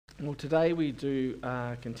Well, today we do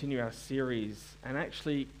continue our series and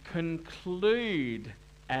actually conclude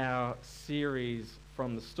our series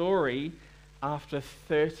from the story after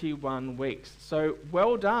 31 weeks. So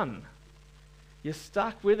well done. You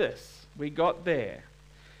stuck with us. We got there.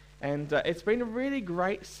 And it's been a really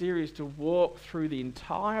great series to walk through the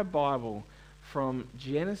entire Bible from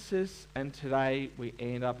Genesis, and today we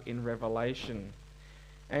end up in Revelation.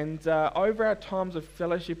 And over our times of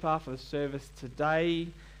fellowship after the service today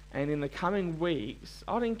and in the coming weeks,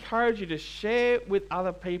 I'd encourage you to share with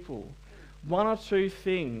other people one or two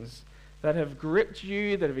things that have gripped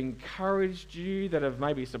you, that have encouraged you, that have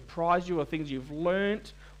maybe surprised you, or things you've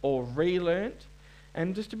learnt or relearnt,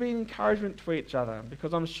 and just to be an encouragement to each other,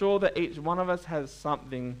 because I'm sure that each one of us has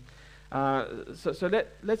something. So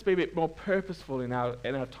let's be a bit more purposeful in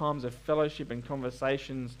our times of fellowship and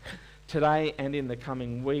conversations today and in the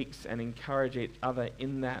coming weeks, and encourage each other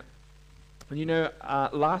in that. And you know,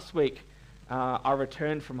 last week I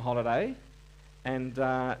returned from holiday, and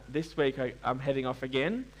this week I'm heading off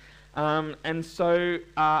again. And so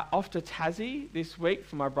off to Tassie this week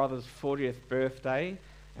for my brother's 40th birthday,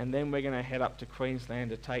 and then we're going to head up to Queensland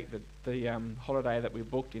to take the holiday that we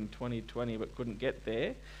booked in 2020 but couldn't get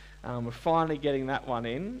there. We're finally getting that one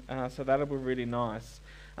in, so that'll be really nice.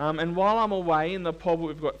 And while I'm away in the pub,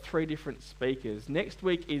 we've got 3 different speakers. Next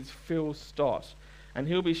week is Phil Stott, and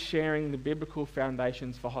he'll be sharing the biblical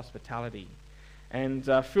foundations for hospitality. And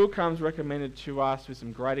Phil comes recommended to us with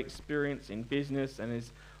some great experience in business, and has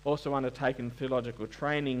also undertaken theological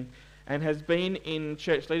training, and has been in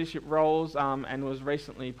church leadership roles, and was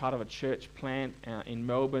recently part of a church plant in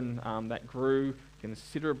Melbourne that grew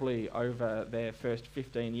considerably over their first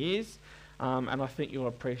 15 years. And I think you'll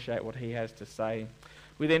appreciate what he has to say.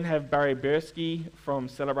 We then have Barry Bursky from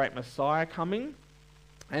Celebrate Messiah coming.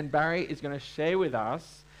 And Barry is going to share with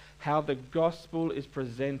us how the gospel is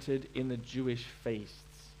presented in the Jewish feasts.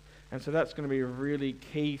 And so that's going to be a really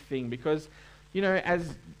key thing, because, you know,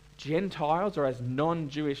 as Gentiles or as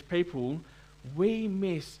non-Jewish people, we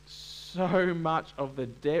miss so much of the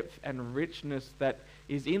depth and richness that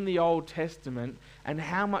is in the Old Testament, and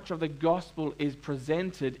how much of the gospel is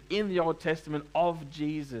presented in the Old Testament of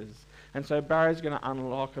Jesus. And so Barry's going to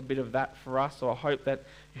unlock a bit of that for us, so I hope that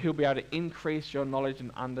he'll be able to increase your knowledge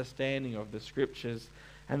and understanding of the scriptures.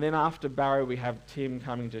 And then after Barry, we have Tim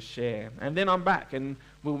coming to share. And then I'm back, and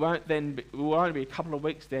we'll only be a couple of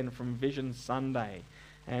weeks then from Vision Sunday.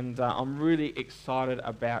 And I'm really excited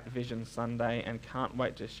about Vision Sunday and can't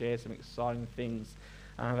wait to share some exciting things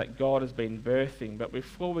that God has been birthing. But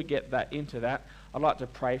before we get into that, I'd like to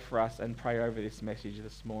pray for us and pray over this message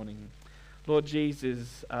this morning. Lord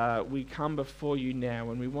Jesus, we come before you now,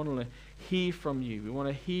 and we want to hear from you. We want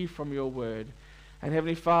to hear from your word. And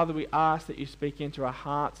Heavenly Father, we ask that you speak into our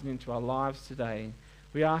hearts and into our lives today.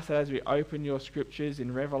 We ask that as we open your scriptures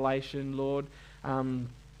in Revelation, Lord,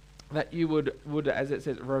 that you would, as it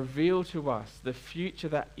says, reveal to us the future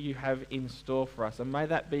that you have in store for us. And may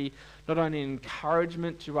that be not only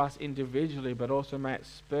encouragement to us individually, but also may it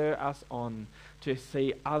spur us on to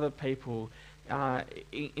see other people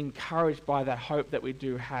encouraged by that hope that we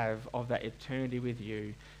do have of that eternity with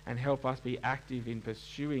you, and help us be active in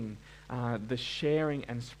pursuing the sharing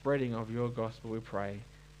and spreading of your gospel, we pray.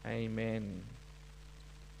 Amen.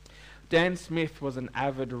 Dan Smith was an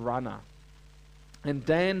avid runner, and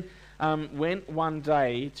Dan went one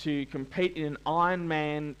day to compete in an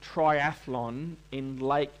Ironman triathlon in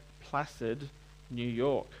Lake Placid, New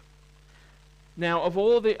York. Now, of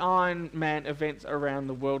all the Ironman events around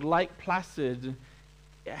the world, Lake Placid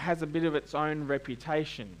has a bit of its own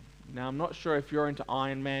reputation. Now, I'm not sure if you're into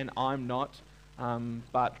Ironman. I'm not,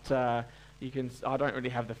 but I don't really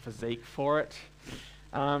have the physique for it.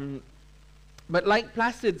 But Lake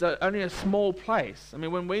Placid's only a small place. I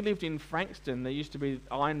mean, when we lived in Frankston, there used to be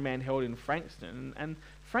Ironman held in Frankston, and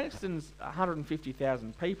Frankston's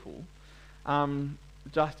 150,000 people,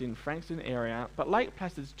 just in Frankston area, but Lake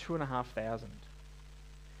Placid's 2,500.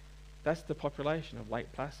 That's the population of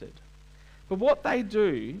Lake Placid. But what they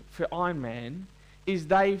do for Ironman is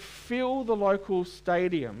they fill the local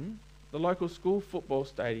stadium, the local school football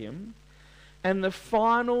stadium, and the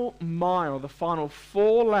final mile, the final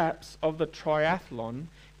 4 laps of the triathlon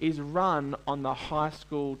is run on the high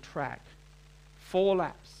school track. 4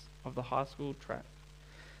 laps of the high school track.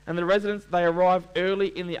 And the residents, they arrive early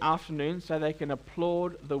in the afternoon so they can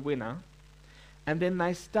applaud the winner, and then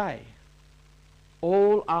they stay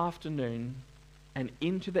all afternoon and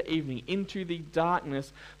into the evening, into the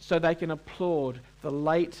darkness, so they can applaud the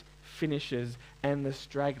late finishers and the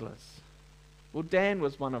stragglers. Well, Dan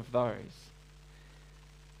was one of those.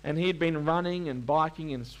 And he had been running and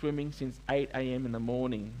biking and swimming since 8 a.m. in the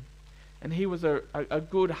morning. And he was a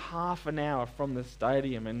good half an hour from the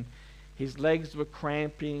stadium, and his legs were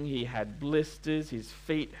cramping, he had blisters, his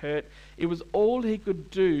feet hurt. It was all he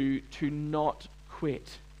could do to not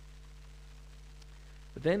quit.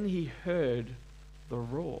 But then he heard the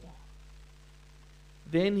roar.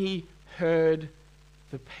 Then he heard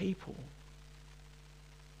the people.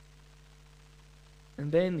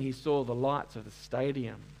 And then he saw the lights of the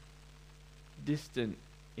stadium, distant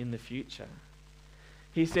in the future.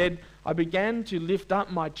 He said, I began to lift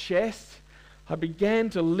up my chest, I began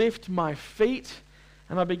to lift my feet,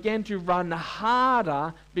 and I began to run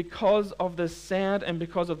harder because of the sound and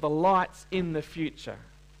because of the lights in the future.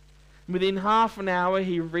 Within half an hour,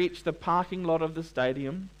 he reached the parking lot of the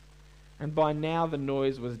stadium, and by now the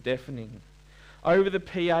noise was deafening. Over the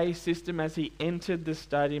PA system, as he entered the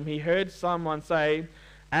stadium, he heard someone say,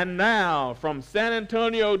 "And now, from San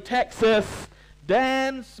Antonio, Texas,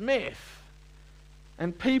 Dan Smith."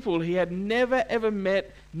 And people he had never ever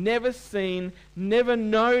met, never seen, never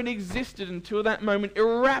known existed until that moment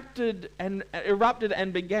erupted and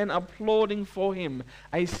began applauding for him.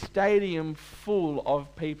 A stadium full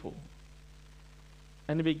of people.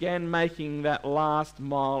 And he began making that last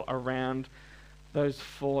mile around those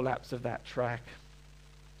 4 laps of that track.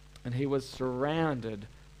 And he was surrounded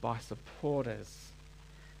by supporters.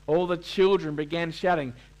 All the children began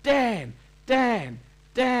shouting, "Dan! Dan!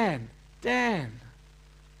 Dan! Dan!"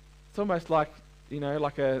 It's almost like,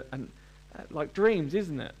 like dreams,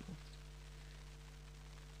 isn't it?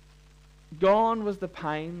 Gone was the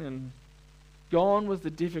pain, and gone was the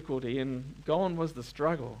difficulty, and gone was the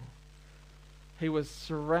struggle. He was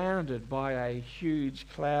surrounded by a huge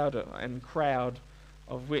crowd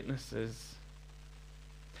of witnesses.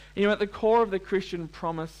 At the core of the Christian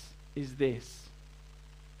promise is this: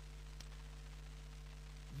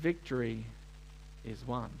 victory is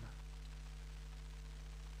won.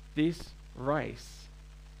 This race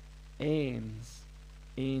ends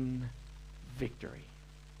in victory.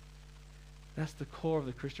 That's the core of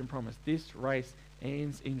the Christian promise. This race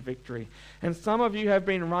ends in victory. And some of you have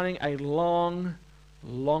been running a long,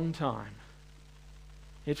 long time.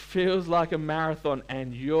 It feels like a marathon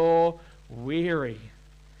and you're weary.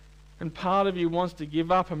 And part of you wants to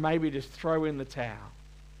give up and maybe just throw in the towel.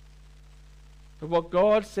 But what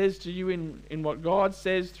God says to you in what God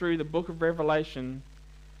says through the book of Revelation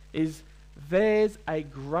is there's a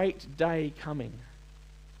great day coming.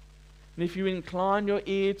 And if you incline your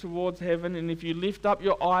ear towards heaven, and if you lift up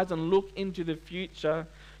your eyes and look into the future,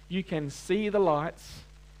 you can see the lights,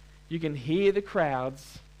 you can hear the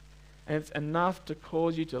crowds, and it's enough to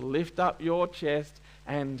cause you to lift up your chest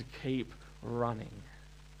and keep running.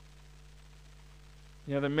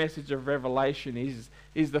 The message of Revelation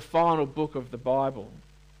is the final book of the Bible.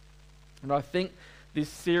 And I think this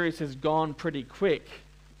series has gone pretty quick.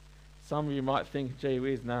 Some of you might think, gee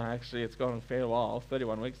whiz, no, actually it's gone a fair while.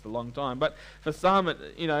 31 weeks is a long time. But for some,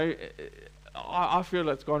 I feel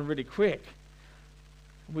it's gone really quick.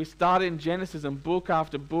 We start in Genesis, and book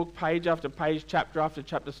after book, page after page, chapter after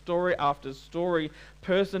chapter, story after story,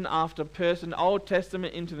 person after person, Old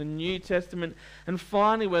Testament into the New Testament. And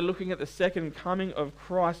finally we're looking at the second coming of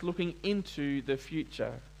Christ, looking into the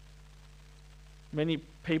future. Many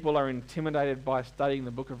people are intimidated by studying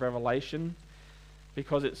the book of Revelation,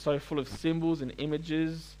 because it's so full of symbols and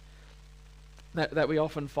images that we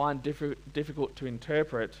often find difficult to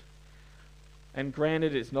interpret. And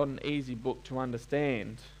granted, it's not an easy book to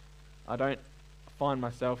understand. I don't find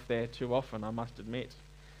myself there too often, I must admit.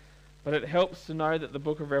 But it helps to know that the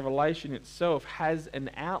book of Revelation itself has an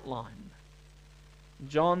outline.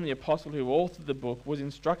 John, the apostle who authored the book, was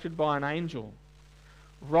instructed by an angel.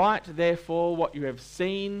 Write therefore what you have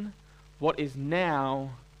seen, what is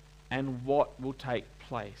now, and what will take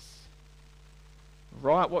place.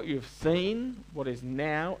 Write what you've seen, what is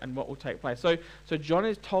now, and what will take place. So John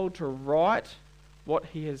is told to write what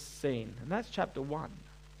he has seen. And that's chapter 1.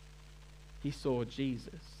 He saw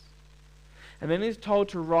Jesus. And then he's told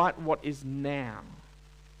to write what is now.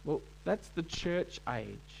 Well, that's the church age.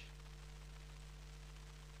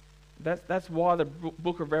 That's why the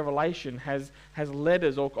book of Revelation has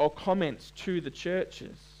letters or comments to the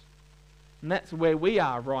churches. And that's where we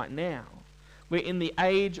are right now. We're in the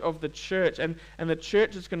age of the church, and the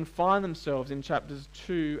churches can find themselves in chapters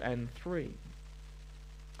 2 and 3.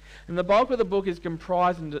 And the bulk of the book is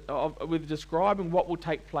comprised with describing what will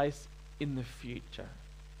take place in the future.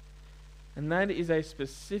 And that is a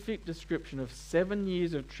specific description of 7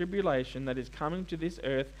 years of tribulation that is coming to this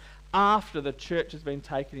earth after the church has been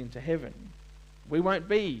taken into heaven. We won't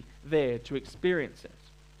be there to experience it.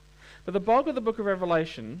 But the bulk of the book of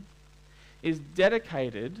Revelation is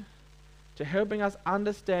dedicated to to helping us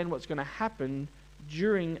understand what's going to happen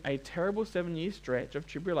during a terrible 7-year stretch of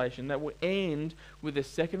tribulation that will end with the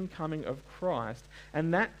second coming of Christ.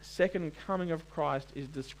 And that second coming of Christ is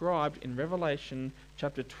described in Revelation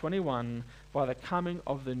chapter 21 by the coming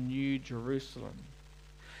of the New Jerusalem.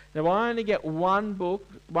 Now, I only get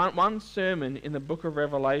one sermon in the book of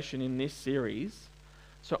Revelation in this series,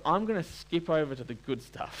 so I'm going to skip over to the good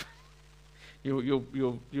stuff. You'll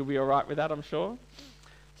be all right with that, I'm sure.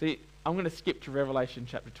 See, I'm going to skip to Revelation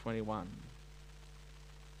chapter 21.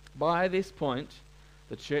 By this point,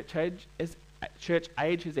 the church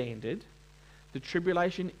age has ended, the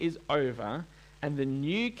tribulation is over, and the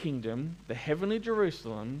new kingdom, the heavenly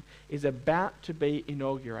Jerusalem, is about to be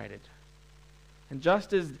inaugurated. And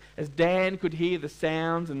just as Dan could hear the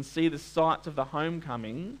sounds and see the sights of the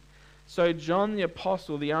homecoming, so John the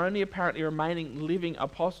Apostle, the only apparently remaining living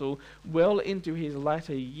apostle, well into his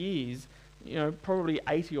latter years, probably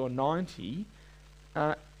 80 or 90,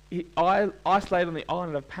 isolated on the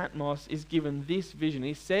island of Patmos, is given this vision.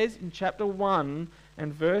 He says in chapter 1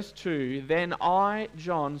 and verse 2, "Then I,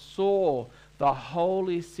 John, saw the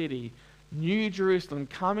holy city, New Jerusalem,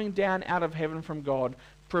 coming down out of heaven from God,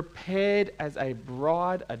 prepared as a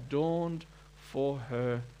bride adorned for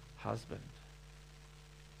her husband."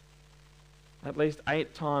 At least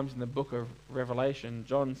 8 times in the book of Revelation,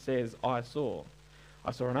 John says, I saw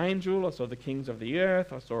an angel, I saw the kings of the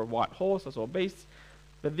earth, I saw a white horse, I saw beasts.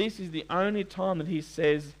 But this is the only time that he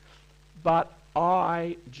says, "But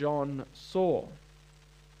I, John, saw."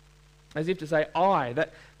 As if to say, I,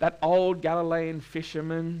 that old Galilean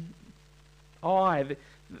fisherman, I,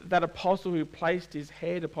 that apostle who placed his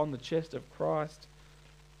head upon the chest of Christ,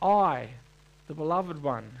 I, the beloved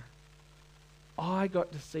one, I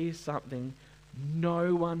got to see something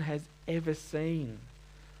no one has ever seen.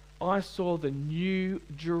 I saw the New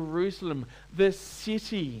Jerusalem, the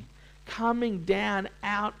city, coming down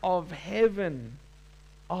out of heaven.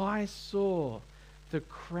 I saw the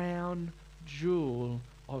crown jewel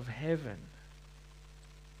of heaven.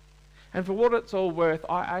 And for what it's all worth,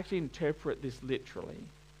 I actually interpret this literally.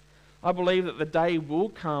 I believe that the day will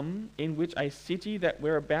come in which a city that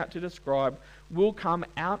we're about to describe will come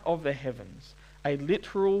out of the heavens. A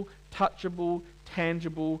literal, touchable,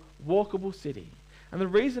 tangible, walkable city. And the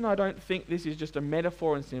reason I don't think this is just a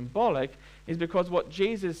metaphor and symbolic is because what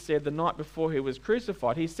Jesus said the night before he was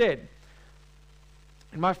crucified. He said,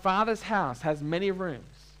 "My Father's house has many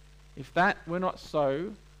rooms. If that were not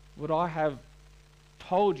so, would I have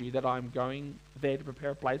told you that I'm going there to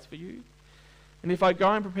prepare a place for you? And if I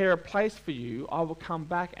go and prepare a place for you, I will come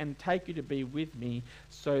back and take you to be with me,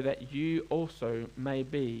 so that you also may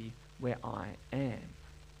be where I am."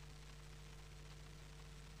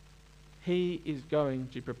 He is going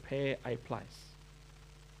to prepare a place.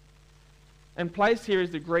 And place here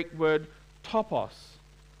is the Greek word topos.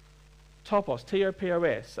 Topos,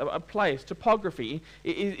 T-O-P-O-S, a place, topography.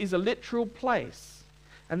 It is a literal place.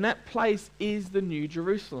 And that place is the New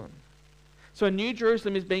Jerusalem. So a New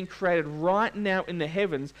Jerusalem is being created right now in the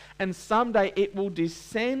heavens, and someday it will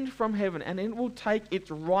descend from heaven and it will take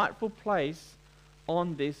its rightful place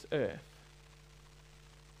on this earth.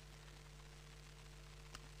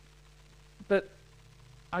 But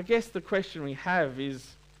I guess the question we have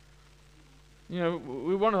is,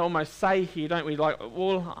 we want to almost say here, don't we,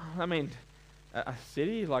 a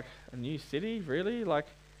city, like a new city, really? I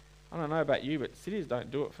don't know about you, but cities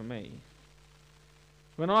don't do it for me.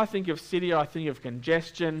 When I think of city, I think of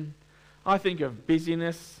congestion, I think of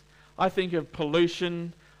busyness, I think of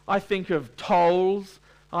pollution, I think of tolls,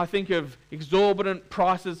 I think of exorbitant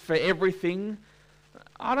prices for everything.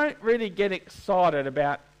 I don't really get excited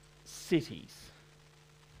about cities.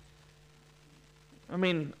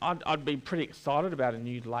 I'd be pretty excited about a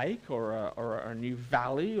new lake or a new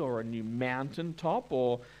valley or a new mountain top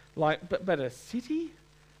but a city?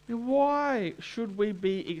 Why should we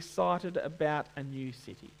be excited about a new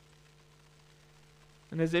city?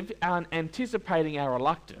 And as if anticipating our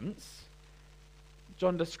reluctance,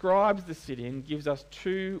 John describes the city and gives us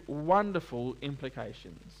 2 wonderful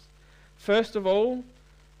implications. First of all,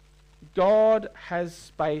 God has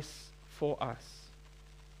space for us.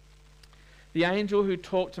 The angel who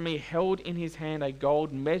talked to me held in his hand a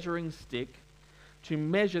gold measuring stick to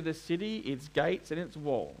measure the city, its gates and its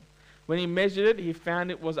wall. When he measured it, he found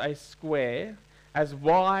it was a square, as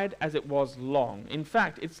wide as it was long. In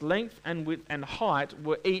fact, its length and width and height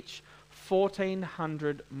were each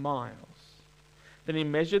 1,400 miles. Then he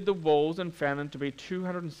measured the walls and found them to be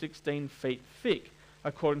 216 feet thick,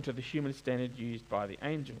 according to the human standard used by the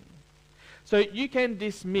angel. So you can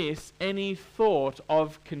dismiss any thought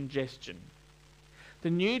of congestion. The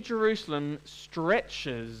New Jerusalem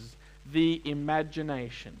stretches the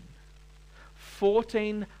imagination.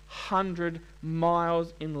 1,400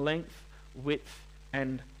 miles in length, width,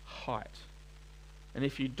 and height. And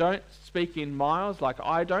if you don't speak in miles like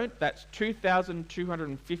I don't, that's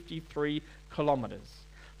 2,253 kilometres.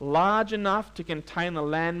 Large enough to contain the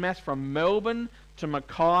landmass from Melbourne to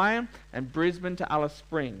Mackay and Brisbane to Alice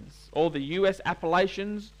Springs, or the US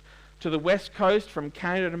Appalachians to the west coast from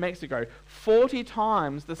Canada to Mexico. 40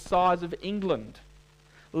 times the size of England.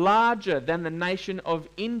 Larger than the nation of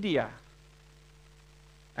India.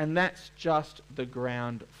 And that's just the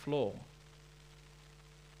ground floor.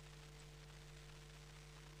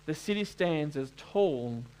 The city stands as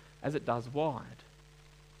tall as it does wide.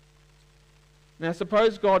 Now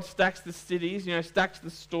suppose God stacks the cities, stacks the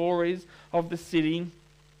stories of the city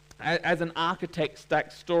as an architect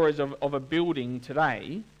stacks stories of a building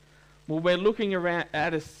today. Well, we're looking around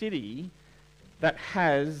at a city that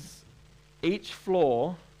has each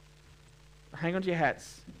floor, hang on to your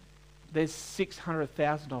hats, there's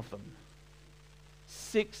 600,000 of them.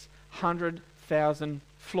 600,000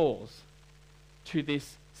 floors to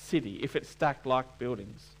this city, if it's stacked like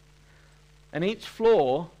buildings. And each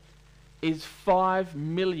floor is 5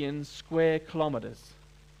 million square kilometres.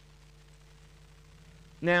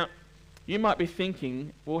 Now, you might be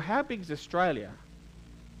thinking, well, how big is Australia?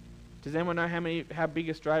 Does anyone know how big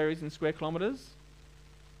Australia is in square kilometres?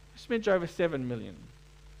 A smidge over 7 million.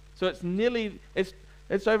 So it's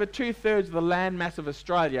over 2/3 of the land mass of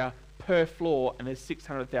Australia per floor, and there's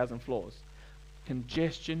 600,000 floors.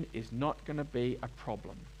 Congestion is not going to be a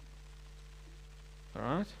problem. All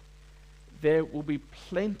right? There will be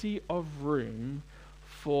plenty of room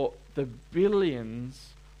for the billions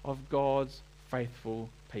of God's faithful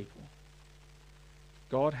people.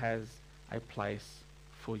 God has a place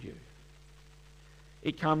for you.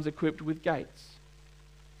 It comes equipped with gates.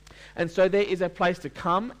 And so there is a place to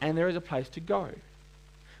come and there is a place to go,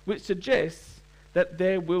 which suggests that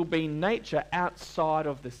there will be nature outside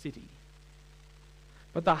of the city.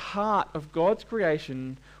 But the heart of God's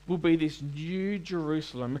creation will be this new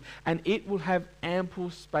Jerusalem, and it will have ample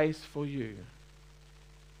space for you.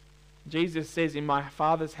 Jesus says, in my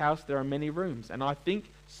Father's house there are many rooms, and I think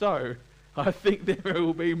so. I think there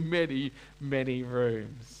will be many, many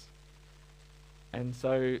rooms. And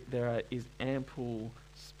so there is ample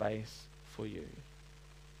space for you.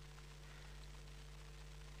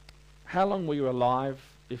 How long were you alive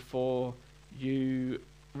before you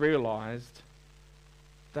realised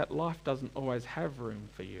that life doesn't always have room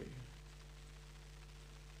for you?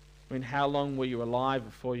 I mean, how long were you alive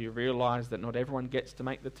before you realised that not everyone gets to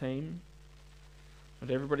make the team?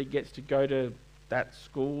 Not everybody gets to go to that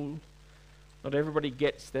school. Not everybody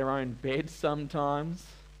gets their own bed sometimes,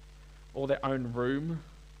 or their own room.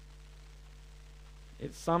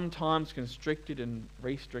 It's sometimes constricted and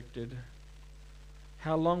restricted.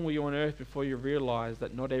 How long were you on earth before you realised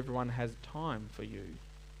that not everyone has time for you?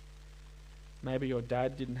 Maybe your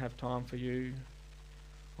dad didn't have time for you,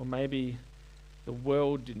 or maybe the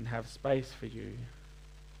world didn't have space for you.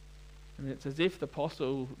 And it's as if the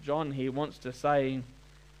Apostle John here wants to say,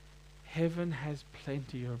 heaven has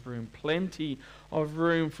plenty of room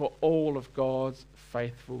for all of God's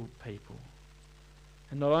faithful people.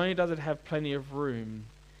 And not only does it have plenty of room,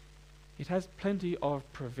 it has plenty of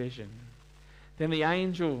provision. Then the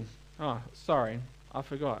angel, I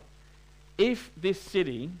forgot. If this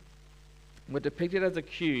city were depicted as a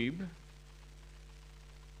cube,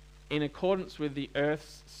 in accordance with the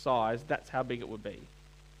Earth's size, that's how big it would be.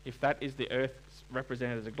 If that is the Earth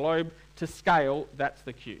represented as a globe, to scale, that's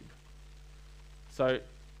the cube. So,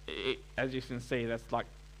 as you can see, that's like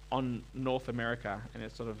on North America, and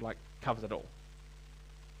it sort of like covers it all.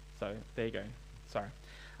 So, there you go. Sorry.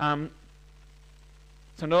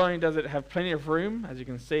 So not only does it have plenty of room, as you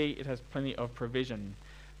can see, it has plenty of provision.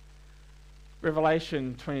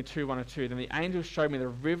 Revelation 22:1-2, then the angel showed me the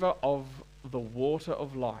river of the water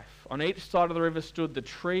of life. On each side of the river stood the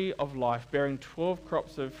tree of life, bearing 12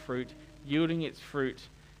 crops of fruit, yielding its fruit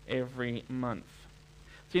every month.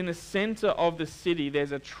 See, in the center of the city,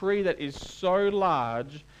 there's a tree that is so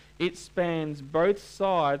large, it spans both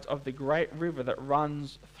sides of the great river that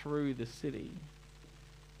runs through the city.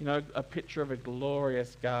 You know, a picture of a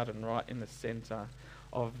glorious garden right in the center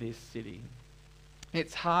of this city.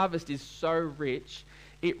 Its harvest is so rich,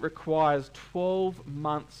 it requires 12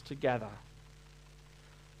 months to gather.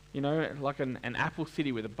 You know, like an apple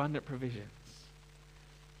city with abundant provisions.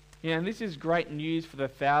 You know, and this is great news for the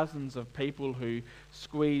thousands of people who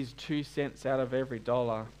squeeze 2 cents out of every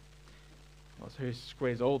dollar, or who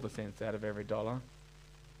squeeze all the cents out of every dollar,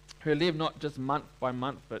 who live not just month by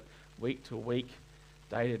month, but week to week,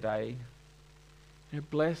 day to day,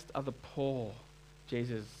 Blessed are the poor,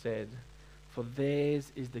 Jesus said, for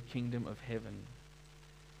theirs is the kingdom of heaven.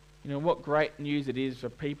 What great news it is for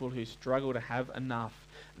people who struggle to have enough.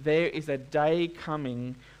 There is a day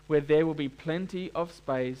coming where there will be plenty of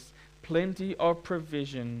space, plenty of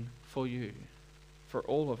provision for you, for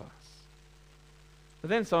all of us. But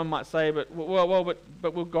then someone might say, but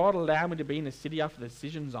will God allow me to be in a city after the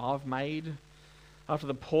decisions I've made? After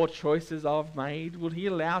the poor choices I've made? Will he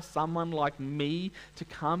allow someone like me to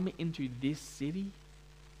come into this city?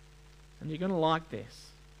 And you're going to like this.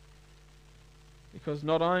 Because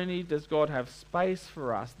not only does God have space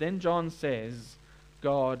for us, then John says,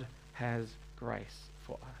 God has grace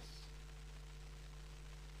for us.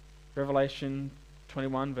 Revelation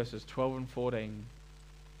 21 verses 12 and 14.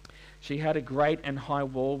 She had a great and high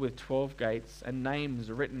wall with 12 gates and names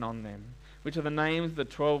written on them, which are the names of the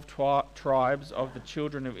 12 tribes of the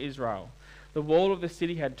children of Israel. The wall of the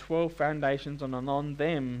city had 12 foundations, and on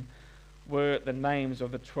them were the names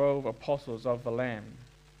of the 12 apostles of the Lamb.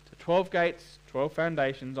 So 12 gates, 12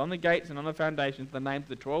 foundations. On the gates and on the foundations, the names of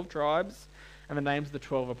the 12 tribes and the names of the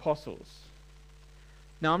 12 apostles.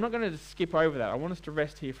 Now, I'm not going to skip over that. I want us to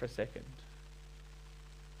rest here for a second.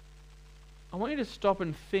 I want you to stop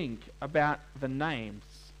and think about the names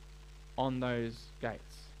on those gates.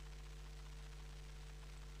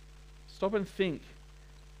 Stop and think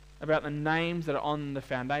about the names that are on the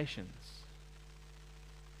foundations.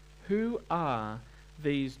 Who are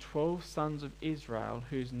these 12 sons of Israel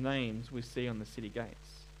whose names we see on the city gates?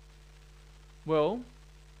 Well,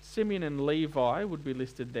 Simeon and Levi would be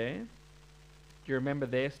listed there. Do you remember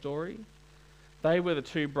their story? They were the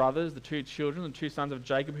two brothers, the two children, the two sons of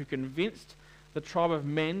Jacob, who convinced the tribe of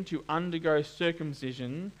men to undergo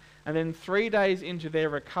circumcision, and then 3 days into their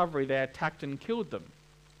recovery they attacked and killed them.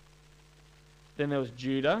 Then there was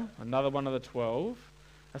Judah, another one of the 12,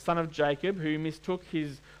 a son of Jacob who mistook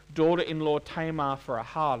his daughter-in-law Tamar for a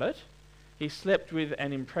harlot. He slept with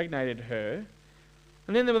and impregnated her.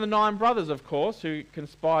 And then there were the 9 brothers, of course, who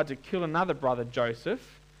conspired to kill another brother,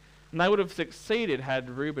 Joseph. And they would have succeeded had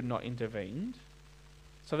Reuben not intervened.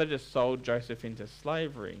 So they just sold Joseph into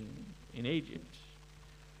slavery in Egypt.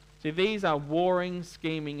 See, these are warring,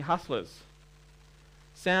 scheming hustlers.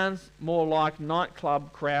 Sounds more like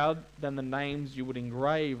nightclub crowd than the names you would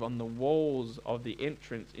engrave on the walls of the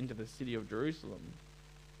entrance into the city of Jerusalem.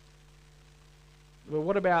 Well,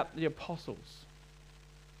 what about the apostles?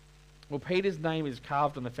 Well, Peter's name is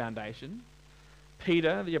carved on the foundation.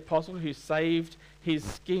 Peter, the apostle who saved his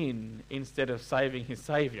skin instead of saving his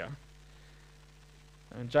Saviour.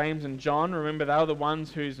 And James and John, remember, they were the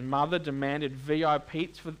ones whose mother demanded VIP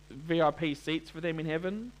seats for them in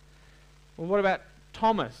heaven. Well, what about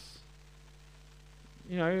Thomas?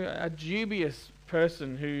 A dubious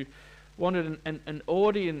person who wanted an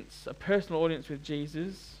audience, a personal audience with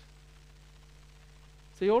Jesus.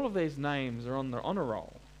 See, all of these names are on the honour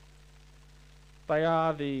roll. They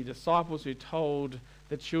are the disciples who told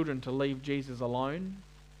the children to leave Jesus alone,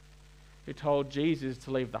 who told Jesus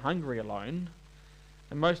to leave the hungry alone,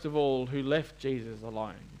 and most of all, who left Jesus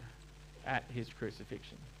alone at his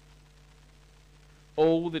crucifixion.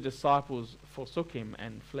 All the disciples forsook him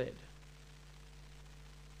and fled.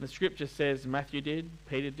 The scripture says Matthew did,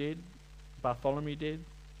 Peter did, Bartholomew did.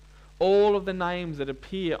 All of the names that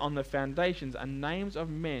appear on the foundations are names of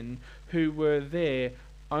men who were there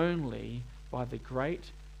only by the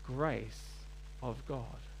great grace of God.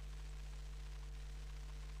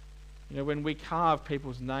 When we carve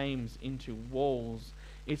people's names into walls,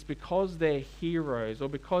 it's because they're heroes or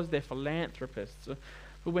because they're philanthropists.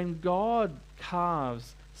 But when God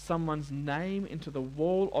carves someone's name into the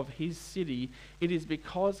wall of his city, it is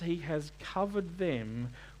because he has covered them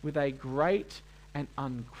with a great and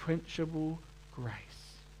unquenchable grace.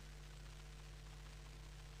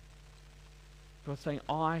 God's saying,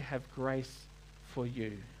 I have grace for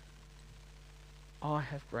you. I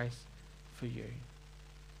have grace for you.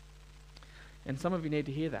 And some of you need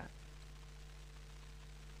to hear that.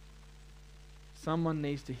 Someone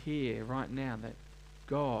needs to hear right now that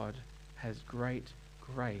God has great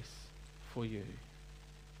grace for you.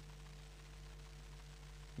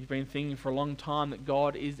 You've been thinking for a long time that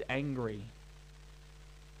God is angry,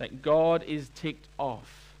 that God is ticked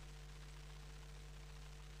off.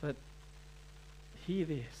 But hear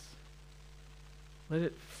this. Let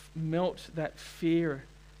it melt that fear,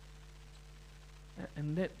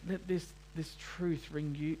 and let this truth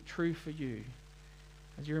ring true for you.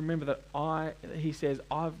 As you remember that he says,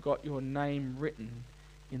 I've got your name written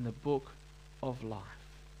in the book of life.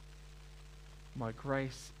 My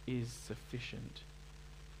grace is sufficient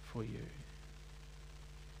for you.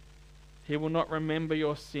 He will not remember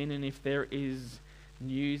your sin, and if there is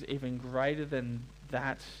news even greater than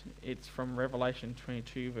that. It's from Revelation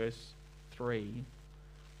 22 verse 3.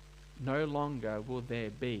 No longer will there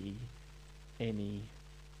be any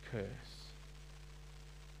curse.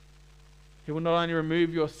 He will not only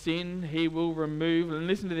remove your sin, he will remove, and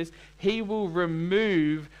listen to this, he will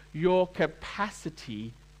remove your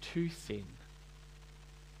capacity to sin.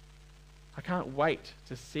 I can't wait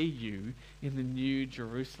to see you in the New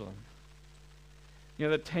Jerusalem. You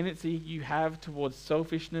know, the tendency you have towards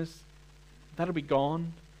selfishness, that'll be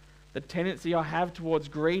gone. The tendency I have towards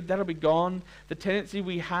greed, that'll be gone. The tendency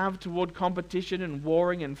we have toward competition and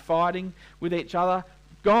warring and fighting with each other,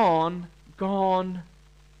 gone, gone,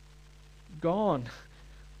 gone.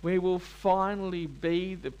 We will finally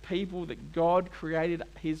be the people that God created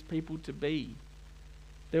his people to be.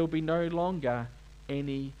 There will be no longer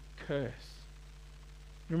any curse.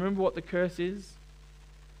 Remember what the curse is?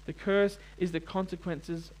 The curse is the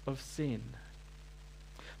consequences of sin.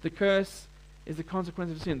 The curse is the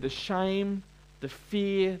consequence of sin. The shame, the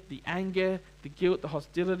fear, the anger, the guilt, the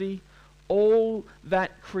hostility, all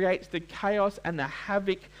that creates the chaos and the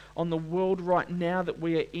havoc on the world right now that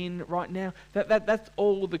we are in right now. That's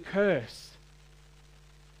all the curse.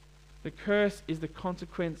 The curse is the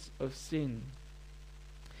consequence of sin.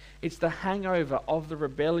 It's the hangover of the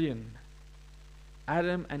rebellion.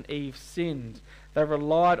 Adam and Eve sinned. They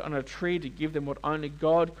relied on a tree to give them what only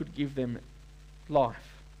God could give them,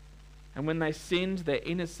 life. And when they sinned, their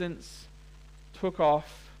innocence took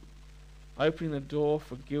off, opening the door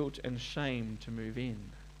for guilt and shame to move in.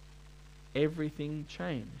 Everything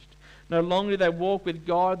changed. No longer did they walk with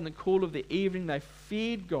God in the cool of the evening. They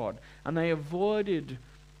feared God and they avoided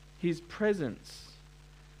his presence.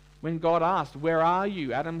 When God asked, "Where are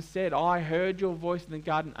you?" Adam said, "I heard your voice in the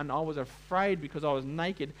garden and I was afraid because I was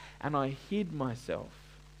naked and I hid myself."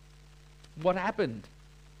 What happened?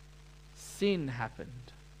 Sin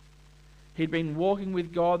happened. He'd been walking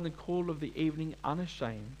with God in the cool of the evening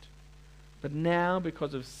unashamed. But now,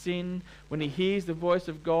 because of sin, when he hears the voice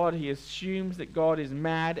of God, he assumes that God is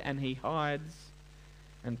mad and he hides.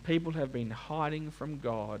 And people have been hiding from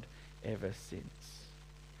God ever since.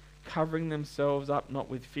 Covering themselves up not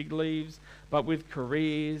with fig leaves, but with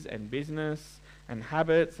careers and business and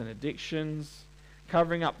habits and addictions,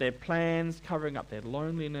 covering up their plans, covering up their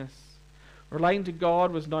loneliness. Relating to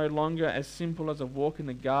God was no longer as simple as a walk in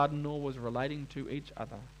the garden, nor was relating to each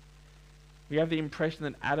other. We have the impression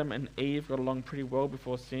that Adam and Eve got along pretty well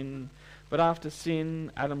before sin, but after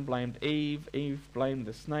sin, Adam blamed Eve, Eve blamed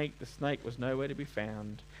the snake was nowhere to be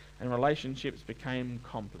found, and relationships became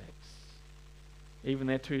complex. Even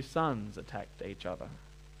their two sons attacked each other,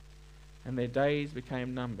 and their days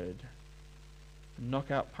became numbered. The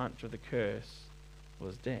knockout punch of the curse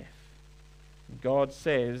was death. And God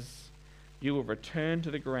says, "You will return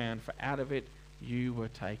to the ground, for out of it you were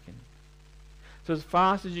taken." So as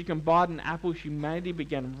fast as you can bite an apple, humanity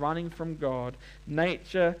began running from God.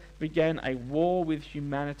 Nature began a war with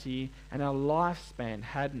humanity, and our lifespan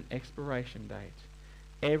had an expiration date.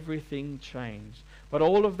 Everything changed. But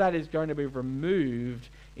all of that is going to be removed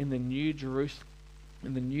in the New Jerusalem.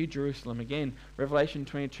 In the New Jerusalem again, Revelation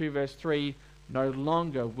 22 verse 3, no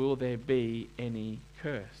longer will there be any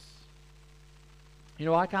curse. You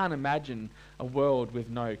know, I can't imagine a world with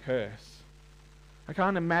no curse. I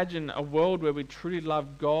can't imagine a world where we truly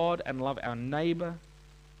love God and love our neighbour.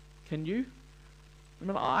 Can you?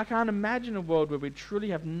 I can't imagine a world where we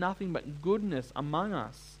truly have nothing but goodness among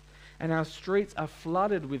us, and our streets are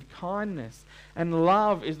flooded with kindness, and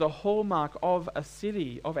love is the hallmark of a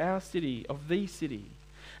city, of our city, of the city,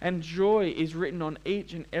 and joy is written on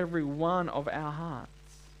each and every one of our hearts.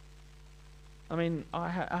 I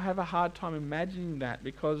have a hard time imagining that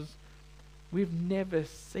because we've never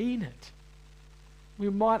seen it. We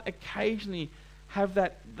might occasionally have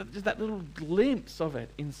just that little glimpse of it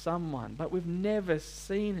in someone, but we've never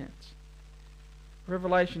seen it.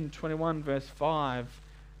 Revelation 21 verse 5,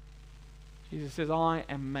 Jesus says, "I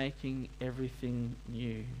am making everything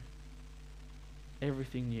new."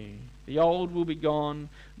 Everything new. The old will be gone.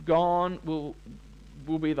 Gone will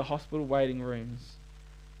be the hospital waiting rooms.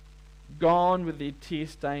 Gone with the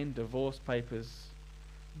tear-stained divorce papers.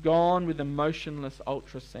 Gone with emotionless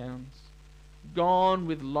ultrasounds. Gone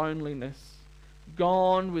with loneliness.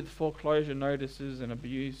 Gone with foreclosure notices and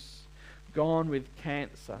abuse. Gone with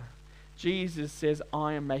cancer. Jesus says,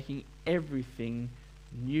 "I am making everything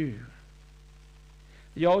new."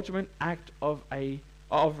 The ultimate act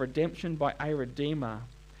of redemption by a redeemer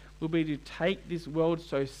will be to take this world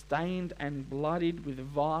so stained and bloodied with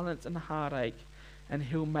violence and heartache, and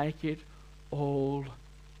he'll make it all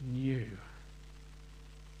new.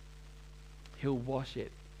 He'll wash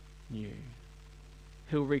it new.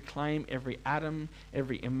 He'll reclaim every atom,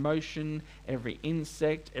 every emotion, every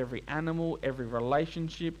insect, every animal, every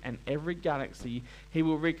relationship, and every galaxy. He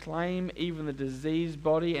will reclaim even the diseased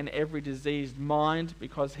body and every diseased mind,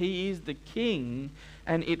 because he is the king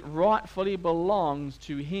and it rightfully belongs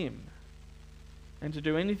to him. And to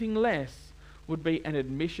do anything less would be an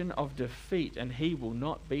admission of defeat, and he will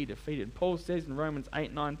not be defeated. Paul says in Romans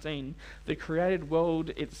 8:19, the created world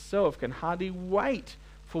itself can hardly wait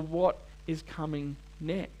for what is coming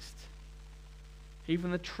next.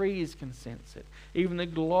 Even the trees can sense it. Even the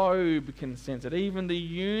globe can sense it. Even the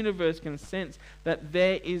universe can sense that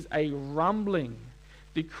there is a rumbling.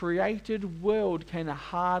 The created world can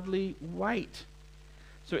hardly wait.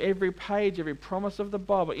 So every page, every promise of the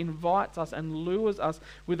Bible invites us and lures us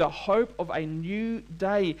with a hope of a new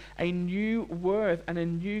day, a new worth, and a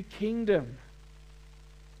new kingdom.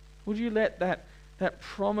 Would you let that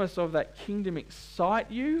promise of that kingdom excite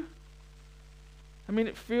you? I mean,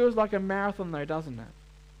 it feels like a marathon though, doesn't it?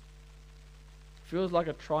 It feels like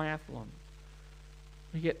a triathlon.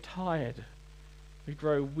 We get tired. We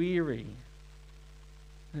grow weary.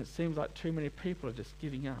 And it seems like too many people are just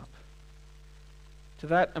giving up. To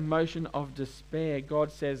that emotion of despair,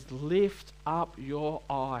 God says, lift up your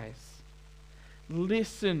eyes.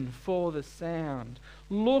 Listen for the sound.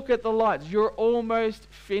 Look at the lights. You're almost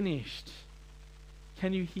finished.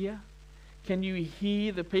 Can you hear? Can you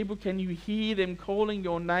hear the people? Can you hear them calling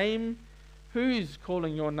your name? Who's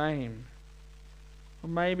calling your name? Or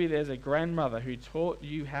maybe there's a grandmother who taught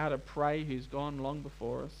you how to pray who's gone long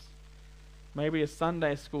before us. Maybe a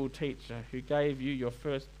Sunday school teacher who gave you your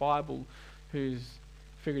first Bible who's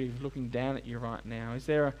figuratively looking down at you right now. Is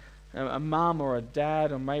there a mum or a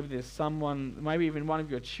dad, or maybe there's someone, maybe even one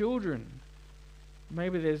of your children?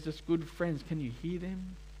 Maybe there's just good friends. Can you hear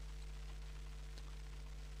them?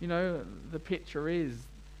 You know, the picture is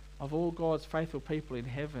of all God's faithful people in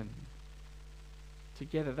heaven.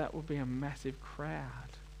 Together, that would be a massive crowd.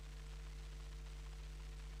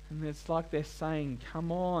 And it's like they're saying,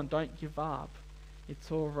 come on, don't give up.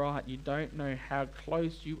 It's all right. You don't know how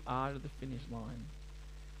close you are to the finish line.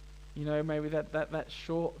 You know, maybe that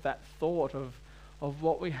thought of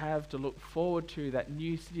what we have to look forward to, that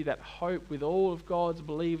new city, that hope with all of God's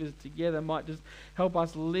believers together might just help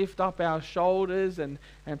us lift up our shoulders and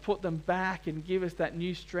put them back and give us that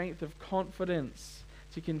new strength of confidence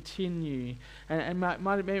to continue. And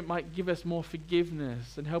might give us more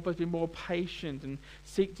forgiveness and help us be more patient and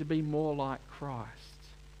seek to be more like Christ.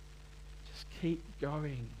 Just keep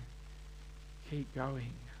going. Keep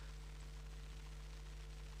going.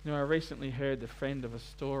 You know, I recently heard the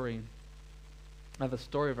story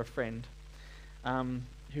of a friend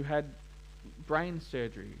who had brain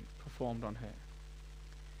surgery performed on her.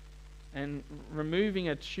 And removing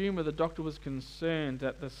a tumour, the doctor was concerned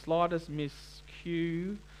that the slightest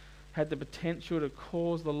miscue had the potential to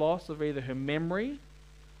cause the loss of either her memory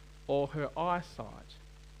or her eyesight.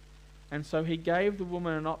 And so he gave the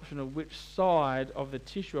woman an option of which side of the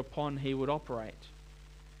tissue upon he would operate.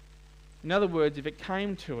 In other words, if it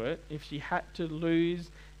came to it, if she had to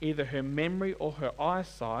lose either her memory or her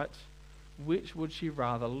eyesight, which would she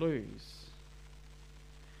rather lose?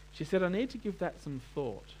 She said, I need to give that some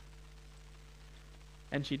thought.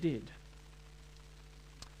 And she did.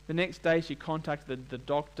 The next day she contacted the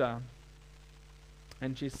doctor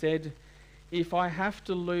and she said, if I have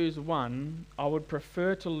to lose one, I would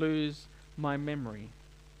prefer to lose my memory.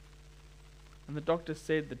 And the doctor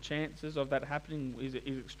said the chances of that happening is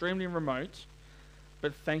extremely remote,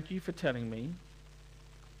 but thank you for telling me.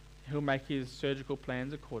 He'll make his surgical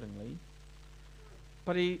plans accordingly.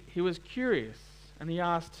 But he was curious and he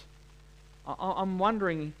asked, I'm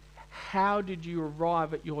wondering, how did you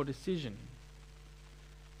arrive at your decision?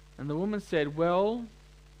 And the woman said, well,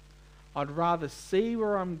 I'd rather see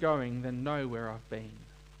where I'm going than know where I've been.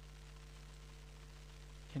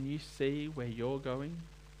 Can you see where you're going?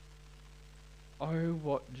 Oh,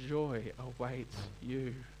 what joy awaits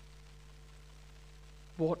you.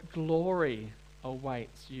 What glory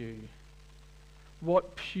awaits you.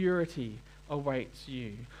 What purity awaits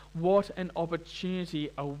you. What an opportunity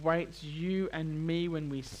awaits you and me when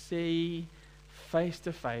we see face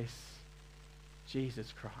to face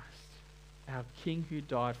Jesus Christ, our King who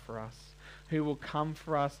died for us, who will come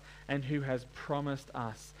for us and who has promised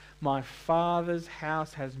us, my Father's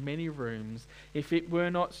house has many rooms. If it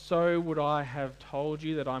were not so, would I have told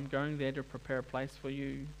you that I'm going there to prepare a place for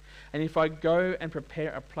you? And if I go and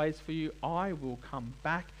prepare a place for you, I will come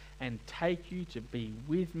back and take you to be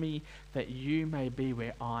with me, that you may be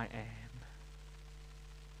where I am.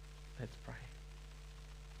 Let's pray.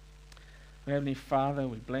 Heavenly Father,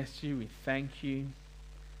 we bless you, we thank you.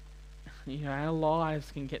 Our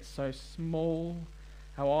lives can get so small,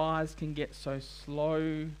 our eyes can get so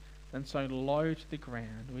slow and so low to the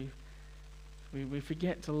ground. We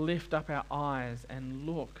forget to lift up our eyes and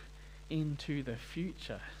look into the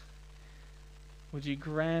future. Would you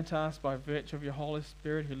grant us, by virtue of your Holy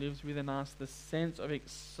Spirit who lives within us, the sense of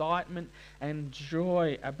excitement and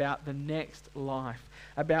joy about the next life,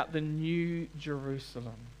 about the new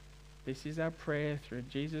Jerusalem? This is our prayer through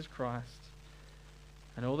Jesus Christ.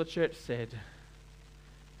 And all the church said,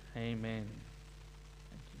 Amen.